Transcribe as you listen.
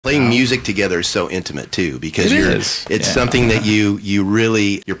Playing music together is so intimate too, because it's something that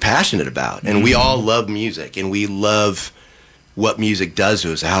you're passionate about, and we all love music, and we love what music does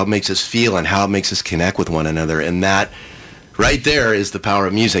to us, how it makes us feel, and how it makes us connect with one another, and that right there is the power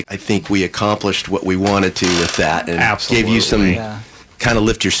of music. I think we accomplished what we wanted to with that, and gave you some kind of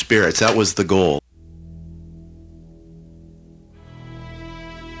lift your spirits. That was the goal.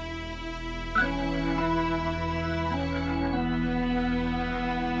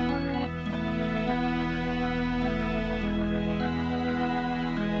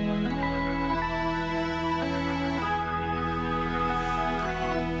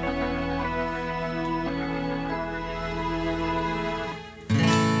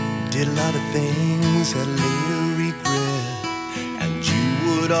 Did a lot of things I later regret, and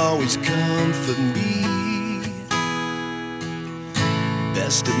you would always comfort me.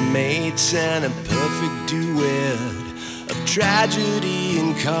 Best of mates and a perfect duet of tragedy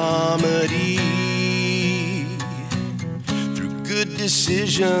and comedy. Through good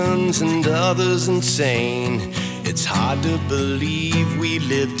decisions and others insane, it's hard to believe we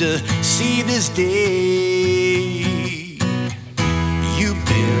lived to see this day. You've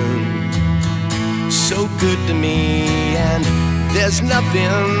been so good to me, and there's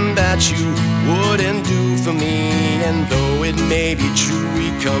nothing that you wouldn't do for me. And though it may be true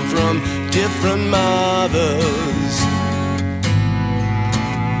we come from different mothers,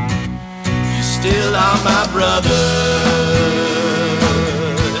 you still are my brother.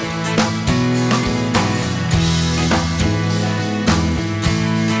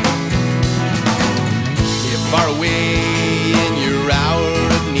 You're far away in your hour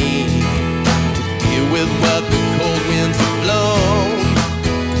of need to deal with what the cold winds have blown.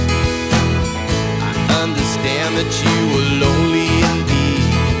 I understand that you are lonely indeed,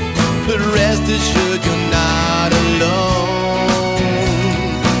 but rest assured you're not alone.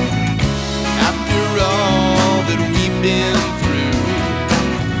 After all that we've been through,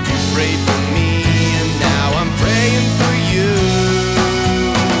 you prayed for me, and now I'm praying for you.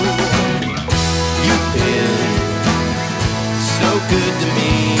 You've been so good to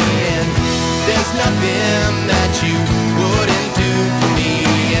me, and there's nothing that you wouldn't do for me.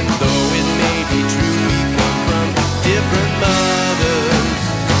 And though it may be true we come from different mothers,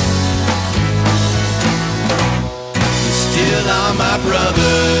 you still are my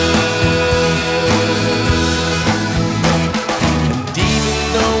brother. And even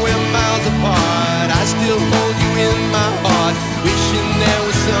though we're miles apart, I still hold you in my heart, wishing there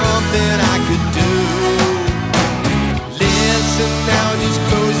was something I could do. Listen now, just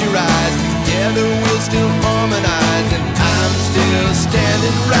close your eyes. Together we'll still harmonize, and I'm still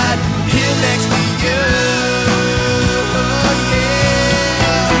standing right here next to you. Oh,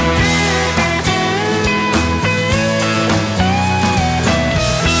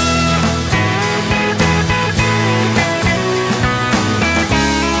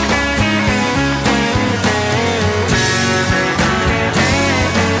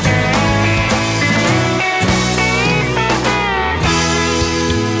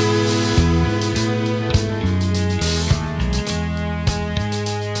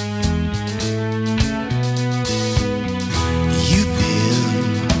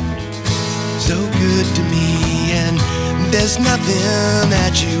 there's nothing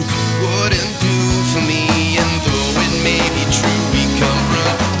that you wouldn't do for me. And though it may be true we come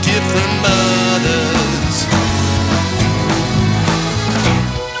from different mothers,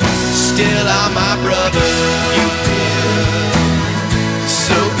 still are my brother. You've been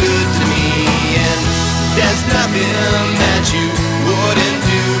so good to me, and there's nothing that you wouldn't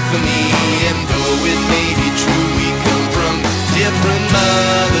do for me. And though it may be true we come from different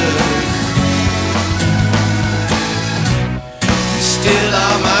mothers, still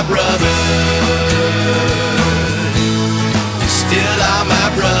are my brother. You still are my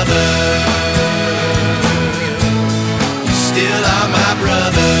brother. You still are my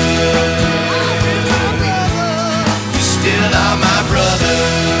brother.